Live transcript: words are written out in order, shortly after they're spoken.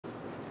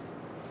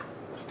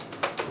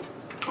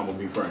I'm gonna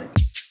be frank.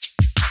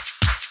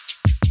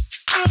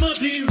 I'ma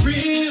be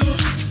real,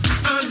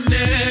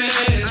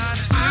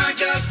 honest. I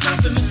got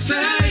something to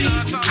say. You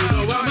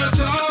know I'ma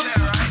talk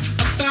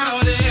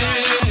about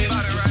it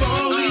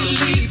before we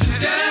leave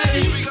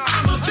today.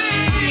 I'ma be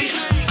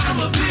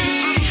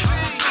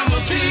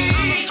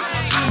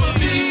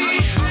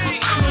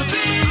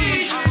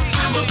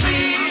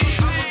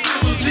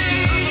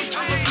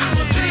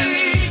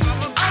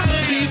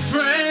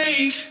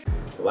frank.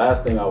 The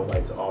last thing I would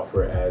like to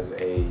offer as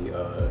a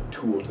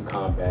tool to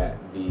combat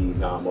the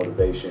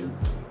non-motivation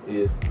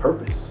is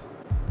purpose.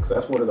 Because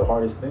that's one of the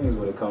hardest things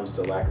when it comes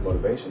to lack of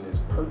motivation is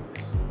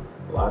purpose.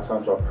 A lot of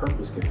times our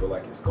purpose can feel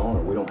like it's gone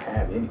or we don't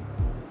have any.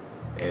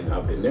 And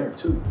I've been there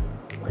too,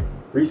 like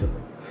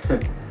recently.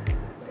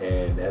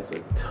 And that's a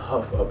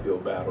tough uphill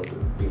battle to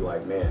be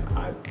like, man,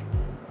 I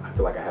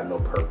feel like I have no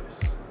purpose.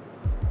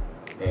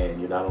 And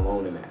you're not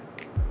alone in that.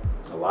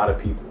 A lot of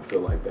people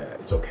feel like that.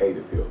 It's okay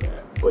to feel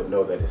that, but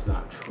know that it's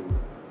not true.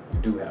 You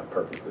do have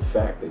purpose. The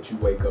fact that you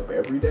wake up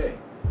every day,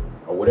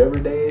 or whatever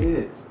day it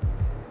is,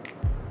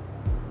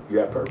 you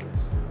have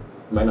purpose.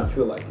 You might not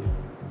feel like it,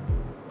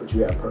 but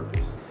you have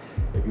purpose.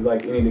 If you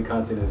like any of the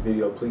content in this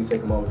video, please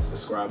take a moment to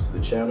subscribe to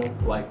the channel,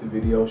 like the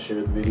video,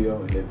 share the video,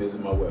 and then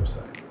visit my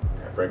website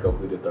at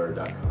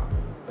frankoakley3rd.com.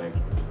 Thank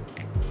you.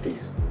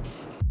 Peace.